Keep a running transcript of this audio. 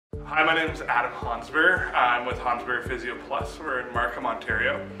Hi, my name is Adam Honsberger. I'm with Honsberger Physio Plus. We're in Markham,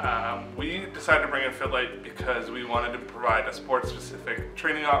 Ontario. We decided to bring in Fitlight because we wanted to provide a sports-specific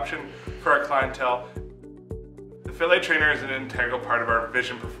training option for our clientele. The Fitlight trainer is an integral part of our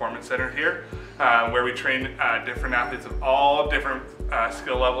Vision Performance Center here, where we train different athletes of all different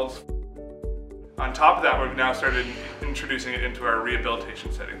skill levels. On top of that, we've now started introducing it into our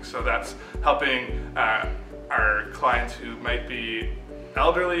rehabilitation settings. So that's helping our clients who might be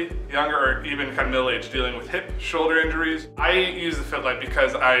elderly, younger, or even kind of middle-aged, dealing with hip, shoulder injuries. I use the Fitlight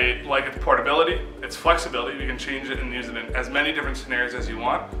because I like its portability, its flexibility. You can change it and use it in as many different scenarios as you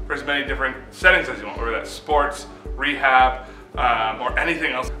want, for as many different settings as you want, whether that's sports, rehab, or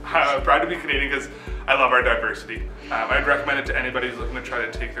anything else. I'm proud to be Canadian because I love our diversity. I'd recommend it to anybody who's looking to try to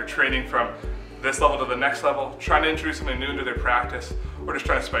take their training from this level to the next level, trying to introduce something new into their practice, or just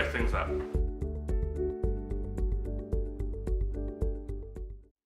trying to spice things up.